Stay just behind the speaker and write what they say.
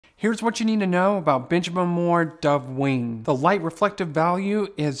Here's what you need to know about Benjamin Moore Dove Wing. The light reflective value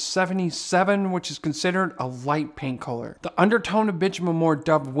is 77, which is considered a light paint color. The undertone of Benjamin Moore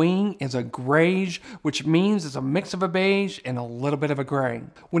Dove Wing is a grayish, which means it's a mix of a beige and a little bit of a gray.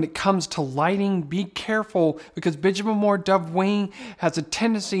 When it comes to lighting, be careful because Benjamin Moore Dove Wing has a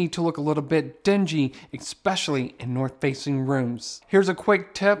tendency to look a little bit dingy, especially in north-facing rooms. Here's a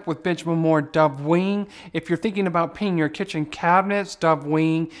quick tip with Benjamin Moore Dove Wing. If you're thinking about painting your kitchen cabinets Dove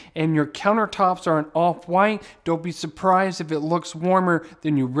Wing and your countertops are an off-white, don't be surprised if it looks warmer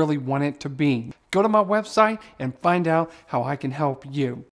than you really want it to be. Go to my website and find out how I can help you.